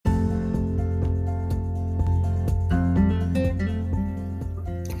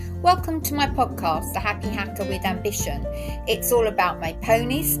Welcome to my podcast, The Happy Hacker with Ambition. It's all about my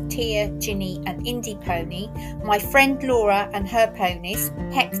ponies, Tia, Ginny and Indy Pony, my friend Laura and her ponies,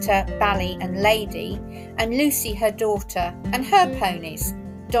 Hector, Bally and Lady, and Lucy, her daughter, and her ponies,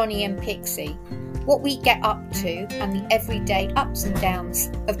 Donnie and Pixie. What we get up to and the everyday ups and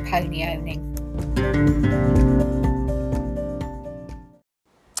downs of pony owning.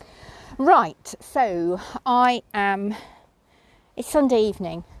 Right, so it's Sunday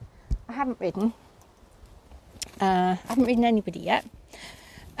evening. I haven't ridden anybody yet.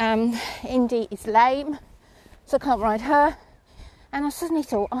 Indy is lame, so I can't ride her. And I suddenly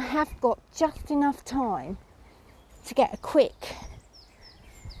thought I have got just enough time to get a quick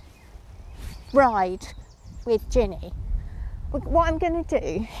ride with Ginny. What I'm going to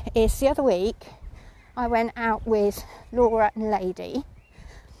do is, the other week I went out with Laura and Lady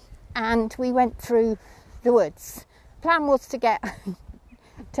and we went through the woods. Plan was to get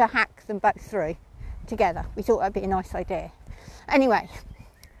to hack them both through together. We thought that'd be a nice idea. Anyway,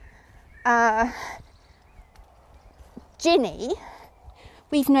 Ginny,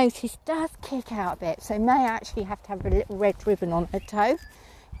 we've noticed, does kick out a bit, so may actually have to have a little red ribbon on her toe.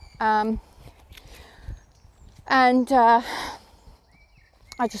 And I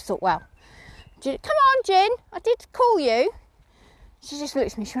just thought, well, come on, Gin, I did call you. She just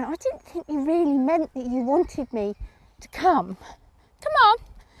looked at me, she went, I didn't think you really meant that you wanted me to come. Come on,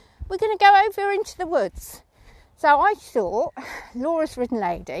 we're going to go over into the woods. So I thought, Laura's ridden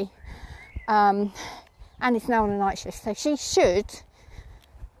Lady, and it's now on a night shift, so she should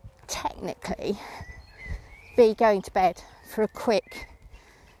technically be going to bed for a quick,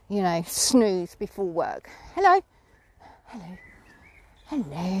 snooze before work. Hello.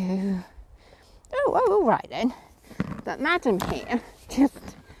 Oh, all right then. But Madam here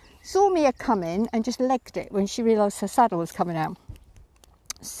just saw me come in and just legged it when she realised her saddle was coming out.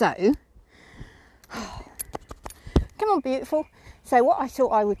 So, come on, beautiful. So what I thought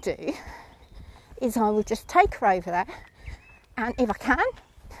I would do is I would just take her over there, and if I can,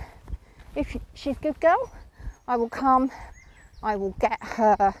 if she's a good girl, I will come, I will get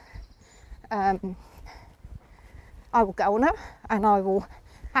her, I will go on her and I will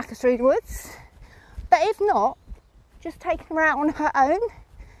hack her through the woods. But if not, just take her out on her own,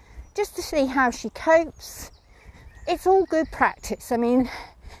 just to see how she copes. It's all good practice. I mean,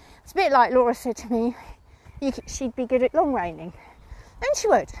 it's a bit like Laura said to me, she'd be good at long reining, and she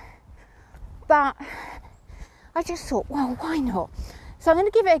would. But I just thought, well, why not? So I'm going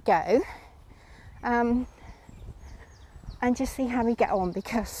to give it a go, and just see how we get on,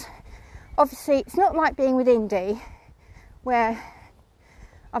 because obviously it's not like being with Indy, where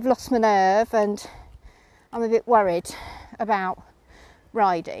I've lost my nerve and I'm a bit worried about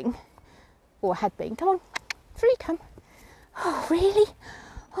riding, or had been. Come on, three, come. Oh, really?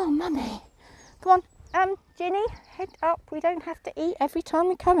 Oh, mummy. Come on, Ginny, head up. We don't have to eat every time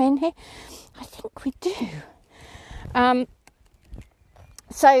we come in here. I think we do.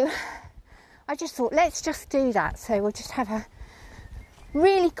 So I just thought, let's just do that. So we'll just have a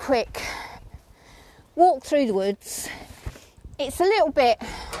really quick walk through the woods. It's a little bit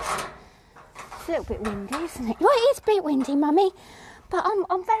windy, isn't it? Well, it is a bit windy, mummy, but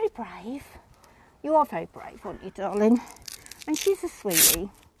I'm very brave. You are very brave, aren't you, darling? And she's a sweetie.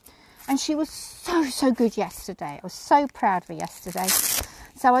 And she was so good yesterday. I was so proud of her yesterday.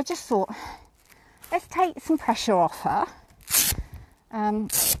 So I just thought, let's take some pressure off her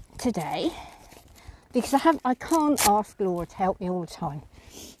today, because I can't ask Laura to help me all the time.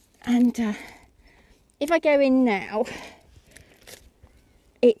 And if I go in now,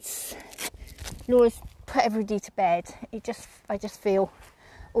 Laura's put everybody to bed. I just feel,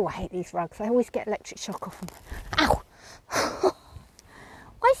 oh, I hate these rugs. I always get electric shock off them. Ow!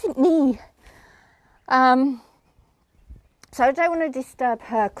 Why isn't me? So I don't want to disturb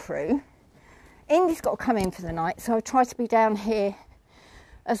her crew. Indy's got to come in for the night, so I try to be down here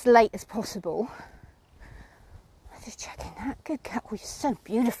as late as possible. I'm just checking that. Good girl. Oh, you're so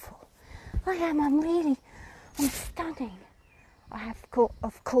beautiful. I am. I'm stunning. I have,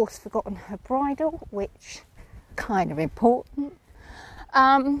 of course, forgotten her bridle, which kind of important.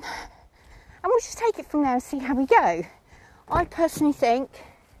 And we'll just take it from there and see how we go. I personally think...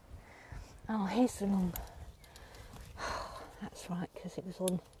 Oh, here's the long... That's right, because it was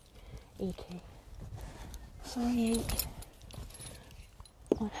on Eek. Sorry, Eek.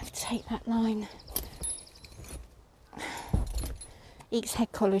 I'll have to take that line. Eek's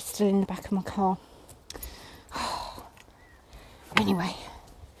head collar is still in the back of my car. Anyway,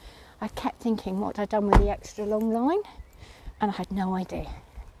 I kept thinking what I'd done with the extra long line, and I had no idea.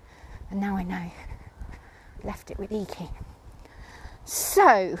 And now I know. Left it with Iki.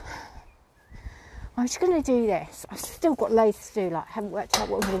 So I'm just going to do this. I've still got loads to do, like I haven't worked out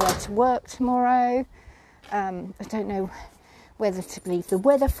what I'm going to wear to work tomorrow. I don't know whether to believe the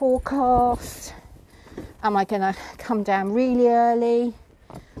weather forecast. Am I going to come down really early,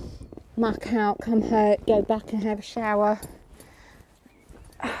 muck out, come home, go back and have a shower?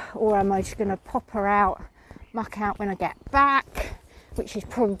 Or am I just going to pop her out, muck out when I get back, which is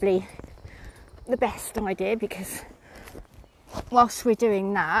probably the best idea, because whilst we're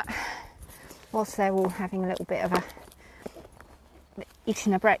doing that, whilst they're all having a little bit of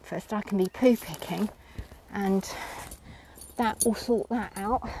eating a breakfast, I can be poo picking, and that will sort that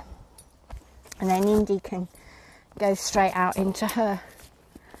out. And then Indy can go straight out into her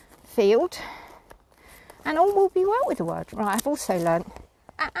field, and all will be well with the world. Right, I've also learnt,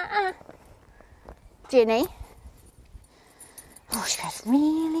 Ginny. Oh, she goes,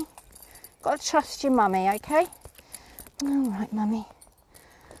 really? Got to trust your mummy, okay? All right, mummy.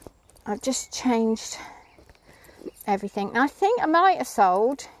 I've just changed everything. I think I might have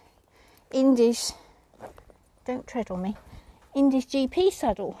sold Indy's, don't tread on me, Indy's GP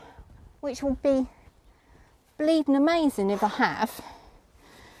saddle, which will be bleeding amazing if I have.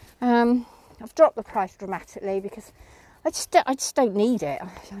 I've dropped the price dramatically because I just don't need it.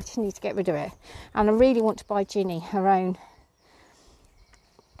 I just need to get rid of it. And I really want to buy Ginny her own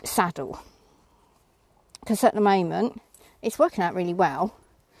saddle, because at the moment it's working out really well.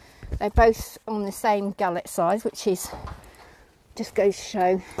 They're both on the same gullet size, which is just goes to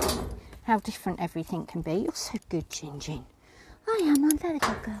show how different everything can be. You're so good, Gin. I am. I'm very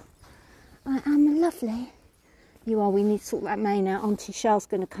good girl. I am lovely. You are. We need to sort that mane out. Auntie Shell's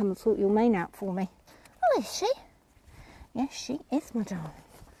going to come and sort your mane out for me. Oh, is she? Yes, she is, my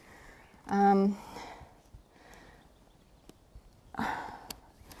darling.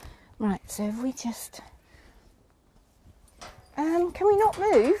 Right, so if we just... can we not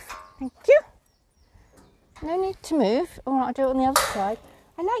move? Thank you. No need to move. All right, I'll do it on the other side.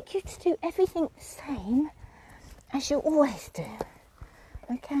 I like you to do everything the same as you always do.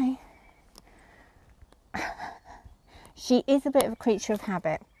 Okay. She is a bit of a creature of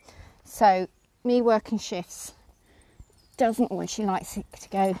habit. So, me working shifts doesn't always, she likes it to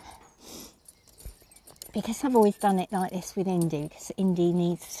go, because I've always done it like this with Indy, because Indy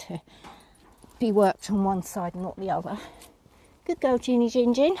needs to be worked on one side and not the other. Good girl, Ginny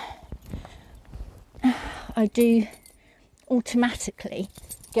Gin. I do automatically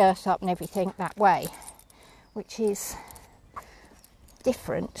girth up and everything that way, which is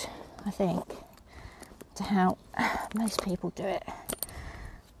different, I think, to how most people do it.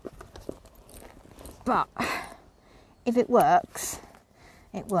 But if it works,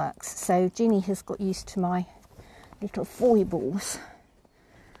 it works. So Ginny has got used to my little foibles.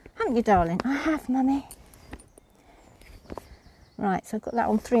 Haven't you, darling? I have, mummy. Right, so I've got that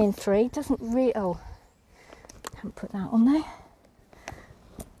on 3 and 3. Doesn't really... Oh, haven't put that on there.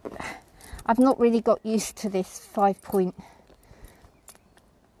 I've not really got used to this 5-point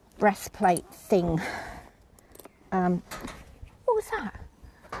breastplate thing. What was that?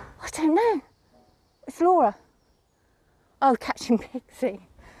 I don't know. It's Laura. Oh, catching Pixie.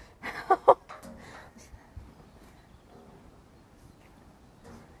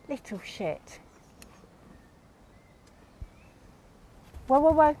 Little shit. Whoa,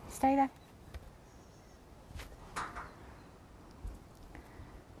 whoa, whoa. Stay there.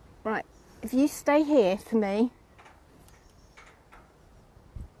 Right. If you stay here for me.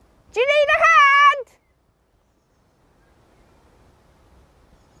 Do you need a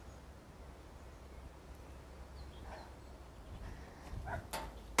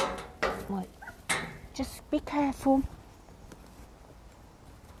hand? Right. Just be careful.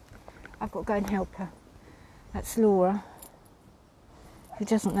 I've got to go and help her. That's Laura, who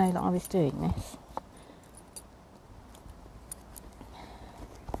doesn't know that I was doing this.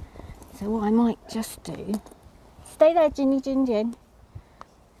 So what I might just do, stay there, Ginny Gin,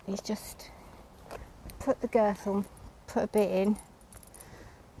 is just put the girth on, put a bit in,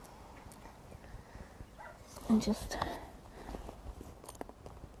 and just...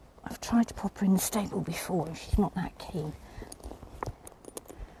 I've tried to pop her in the stable before and she's not that keen.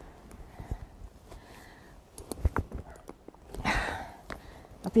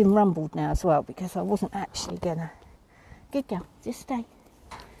 I've been rumbled now as well because I wasn't actually gonna... Good girl, just stay.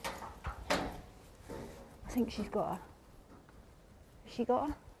 I think she's got her. Has she got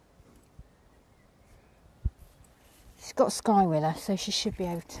her? She's got Sky with her, so she should be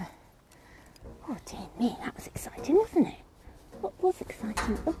able to... Oh dear me, that was exciting, wasn't it? What was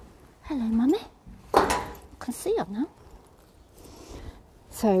exciting? Oh, hello, mummy. I can see her now.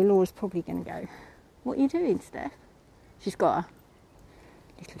 So Laura's probably going to go, what are you doing, Steph? She's got her.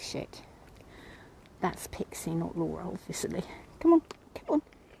 little shit. That's Pixie, not Laura, obviously. Come on, come on.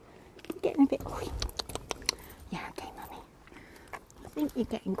 You're getting a bit... Oh. Yeah, okay, Mummy. I think you're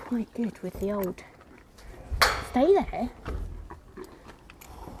getting quite good with the old... Stay there.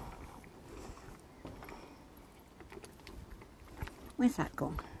 Where's that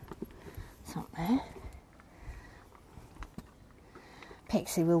gone? It's not there.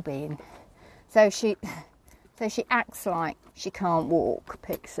 Pixie will be in. So she acts like she can't walk,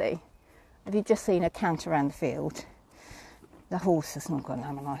 Pixie. Have you just seen her canter around the field? The horse has not got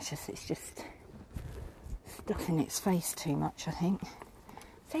laminitis, it's just stuffing its face too much, I think.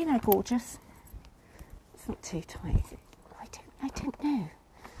 Stay there, gorgeous. It's not too tight, is it? I don't know.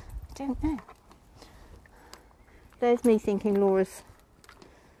 I don't know. There's me thinking Laura's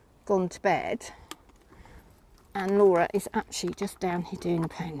gone to bed, and Laura is actually just down here doing the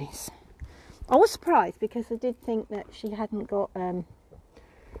ponies. I was surprised because I did think that she hadn't got hang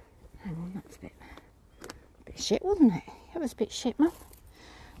on, that's a bit shit, wasn't it? It was a bit shit, Mum.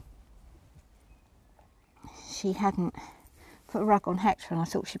 She hadn't put a rug on Hector, and I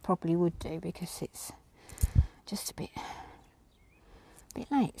thought she probably would do because it's just a bit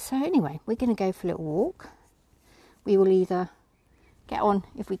late. So anyway, we're going to go for a little walk. We will either get on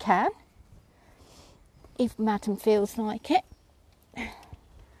if we can, if Madam feels like it.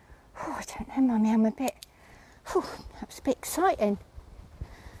 Oh, I don't know, Mummy, I'm a bit... Oh, that was a bit exciting.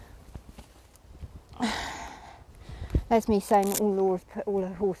 There's me saying that Laura's put all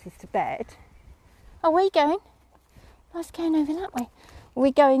her horses to bed. Oh, where are you going? I was going over that way.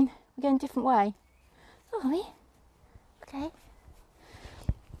 We're going a different way. Oh, are we? Okay.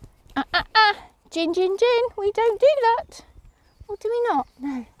 Gin, we don't do that. Or do we not?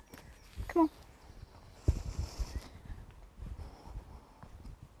 No. Come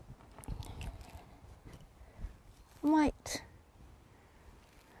on. Wait.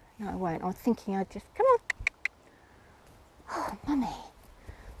 No, I won't. I was thinking I'd just... Come on. Oh, Mummy.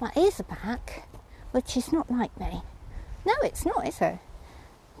 My ears are back, which is not like me. No, it's not, is it?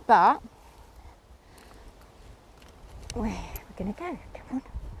 But... we're going to go. Come on.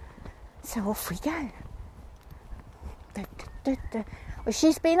 So off we go. Well,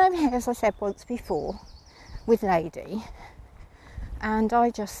 she's been over here, as I said once before, with Lady. And I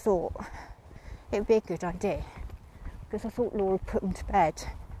just thought it would be a good idea. Because I thought Laura would put them to bed.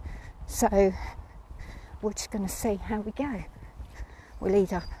 So we're just going to see how we go. We'll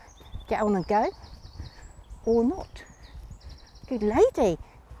either get on and go or not. Good lady.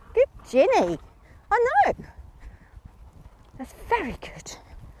 Good Ginny. I know. That's very good.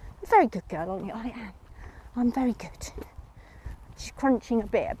 Very good girl, aren't you? I am. I'm very good. She's crunching a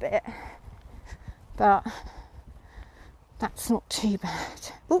bit. But that's not too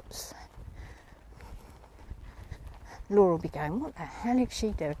bad. Oops. Laura will be going, what the hell is she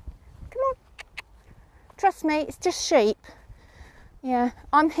doing? Come on. Trust me, it's just sheep. Yeah,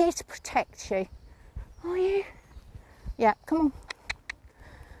 I'm here to protect you. Are you? Yeah, come on.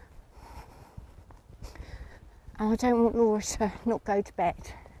 And I don't want Laura to not go to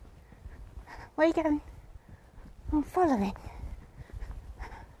bed. Where are you going? I'm following.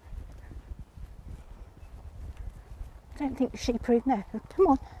 I don't think the sheep are in there. Come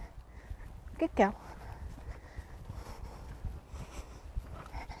on. Good girl.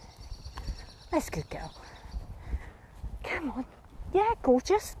 That's a good girl. Come on. Yeah,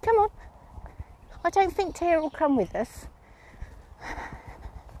 gorgeous. Come on. I don't think Tara will come with us.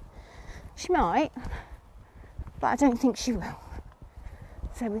 She might, but I don't think she will.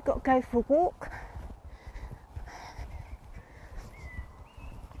 So we've got to go for a walk.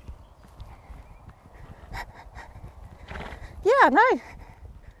 Yeah, I know.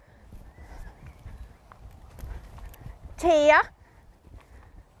 Tia,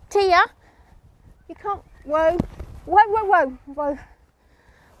 you can't. Whoa.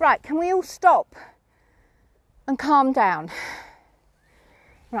 Right, can we all stop and calm down?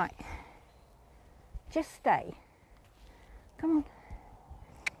 Right, just stay. Come on.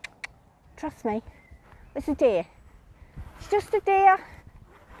 Trust me, it's a deer. It's just a deer.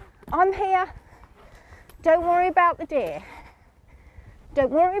 I'm here. Don't worry about the deer.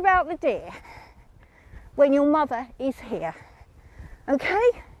 Don't worry about the deer when your mother is here. Okay?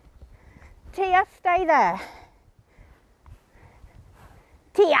 Tia, stay there.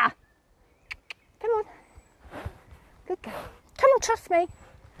 Tia! Come on. Good girl. Come on, trust me.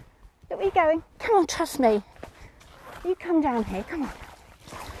 Look where you're going. Come on, trust me. You come down here, come on.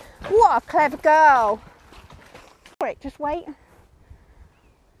 What a clever girl. Wait, just wait.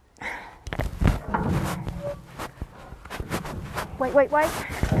 Wait.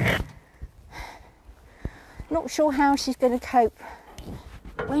 Not sure how she's going to cope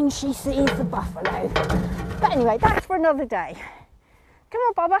when she sees the buffalo. But anyway, that's for another day. Come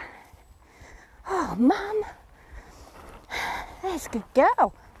on, Bubba. Oh, Mum. There's a good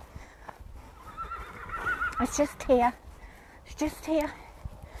girl. It's just here. It's just here.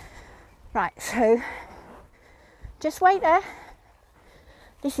 Right, so just wait there.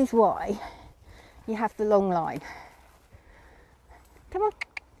 This is why you have the long line. Come on.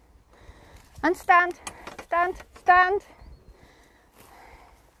 And stand, stand, stand.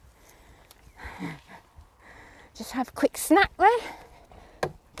 Just have a quick snack there.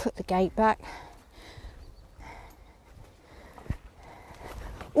 Put the gate back.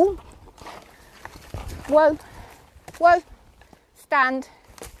 Oh, whoa, whoa, stand.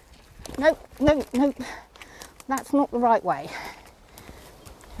 Nope, nope, nope. That's not the right way.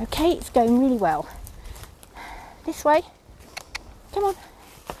 Okay, it's going really well. This way. Come on.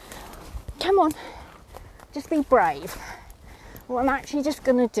 Come on. Just be brave. What I'm actually just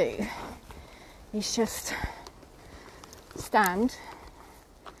going to do is just stand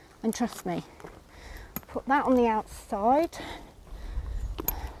and trust me. Put that on the outside.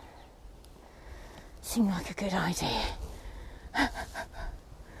 Seemed like a good idea.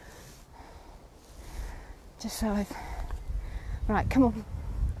 Just so I've... Right, come on.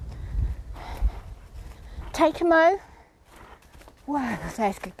 Take a mo. Whoa,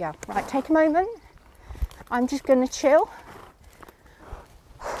 there's a good girl. Right, take a moment. I'm just going to chill.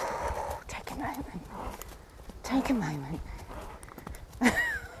 Take a moment. Take a moment.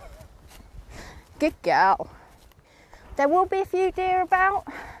 Good girl. There will be a few deer about.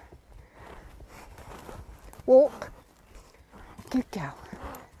 Walk. Good girl.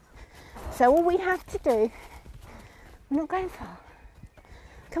 So all we have to do, we're not going far.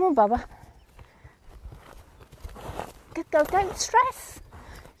 Come on, Bubba. Good girl, don't stress.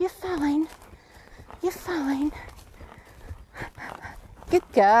 You're fine. You're fine.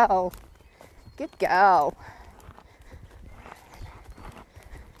 Good girl. Good girl.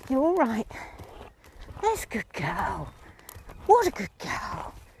 You're all right. That's a good girl. What a good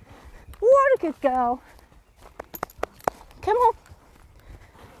girl. What a good girl. Come on.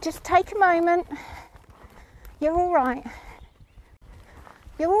 Just take a moment. You're all right.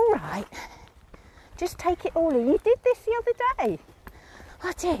 You're all right. Just take it all in. You did this the other day.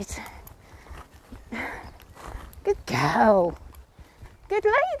 I did. Good girl. Good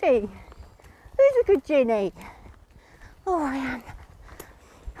lady. Who's a good Ginny? Oh, I am.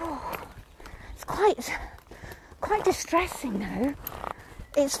 Oh, it's quite distressing though.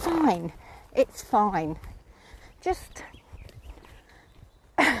 It's fine. It's fine. Just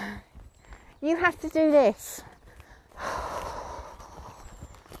you have to do this.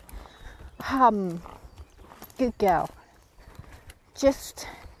 Good girl. Just,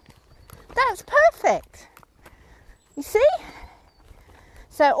 that's perfect. You see?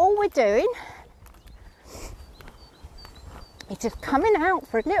 So all we're doing is just coming out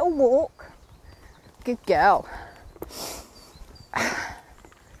for a little walk. Good girl.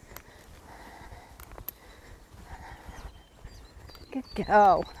 Good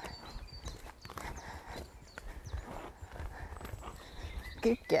girl.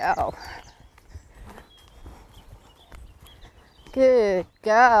 Good girl. Good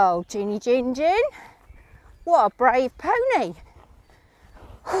girl, Ginny Gin Gin. What a brave pony.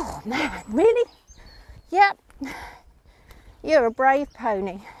 Oh man, really? Yep. You're a brave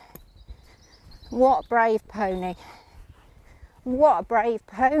pony. What a brave pony. What a brave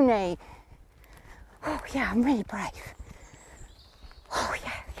pony. Oh yeah, I'm really brave. Oh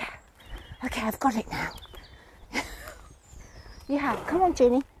yeah, yeah. Okay, I've got it now. You have. Come on,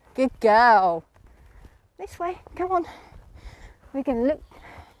 Ginny. Good girl. This way. Come on. We're going to look.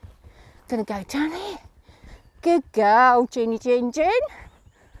 Going to go down here. Good girl, Ginny Gin Gin.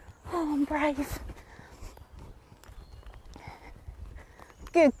 Oh, I'm brave.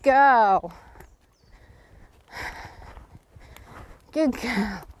 Good girl. Good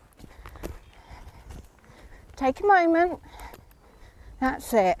girl. Take a moment.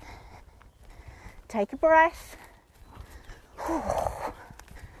 That's it. Take a breath.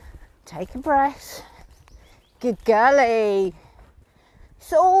 Take a breath. Good girlie.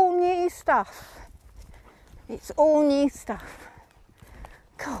 It's all new stuff. It's all new stuff.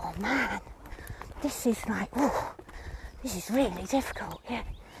 God, man. This is like, oh, this is really difficult. Yeah,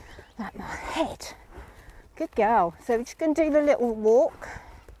 like my head. Good girl. So we're just going to do the little walk.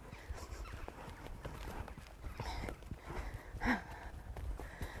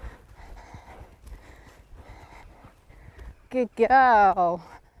 Good girl.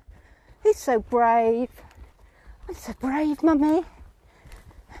 Who's so brave? I'm so brave, Mummy.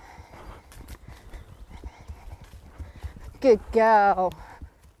 Good girl.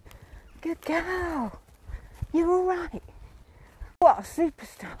 Good girl. You're all right. What a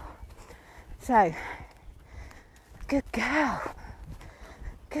superstar. So, good girl.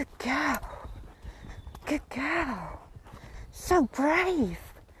 Good girl. Good girl. So brave.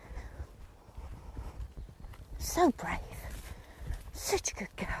 So brave. Such a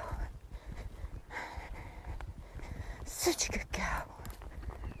good girl. Such a good girl.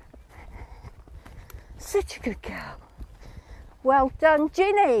 Such a good girl. Well done,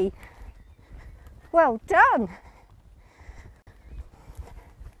 Ginny. Well done.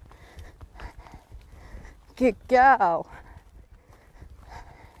 Good girl.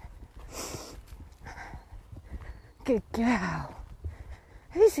 Good girl.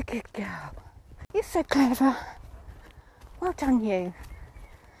 Who's a good girl? You're so clever. Well done, you.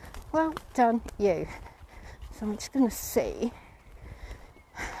 Well done, you. So I'm just going to see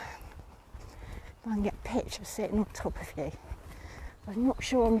if I can get a picture sitting on top of you. I'm not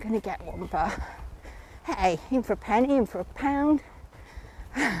sure I'm going to get one, but hey, in for a penny, in for a pound.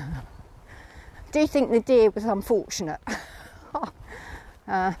 I do think the deer was unfortunate.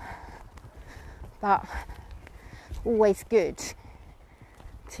 But always good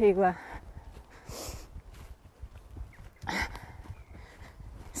to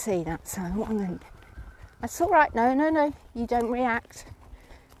see that. So what I'm going to... That's all right. No, you don't react.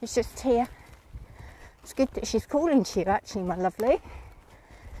 It's just here. It's good that she's calling to you, actually, my lovely.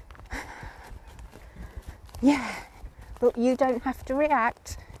 Yeah, but you don't have to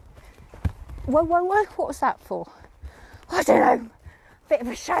react. Whoa, what was that for? I don't know. Bit of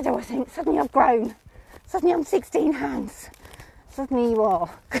a shadow, I think. Suddenly I've grown. Suddenly I'm 16 hands. Suddenly you are.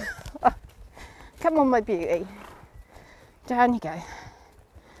 Come on, my beauty. Down you go.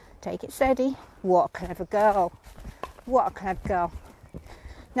 Take it steady. What a clever girl. What a clever girl.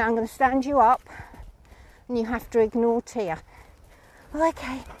 Now I'm going to stand you up and you have to ignore Tia.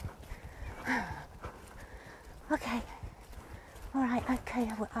 Okay. Okay. All right,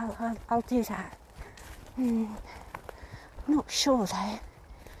 okay, I'll do that. Not sure though.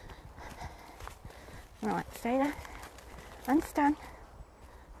 Right, stay there. And stand.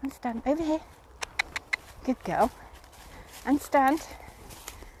 And stand. Over here. Good girl. And stand.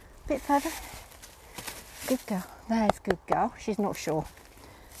 Bit further. Good girl. There's good girl. She's not sure.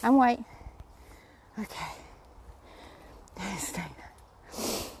 And wait. Okay. Stay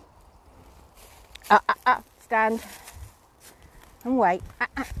there. Stand. And wait.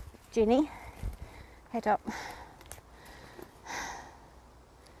 Ginny. Head up.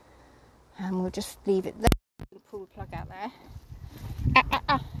 And we'll just leave it there. Pull the plug out there.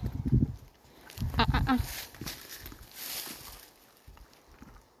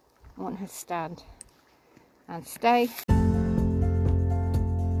 I want her to stand and stay.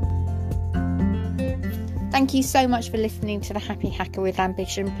 Thank you so much for listening to the Happy Hacker with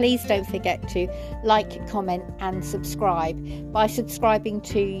Ambition. Please don't forget to like, comment and subscribe. By subscribing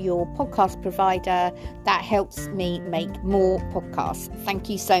to your podcast provider, that helps me make more podcasts. Thank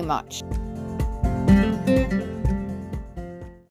you so much.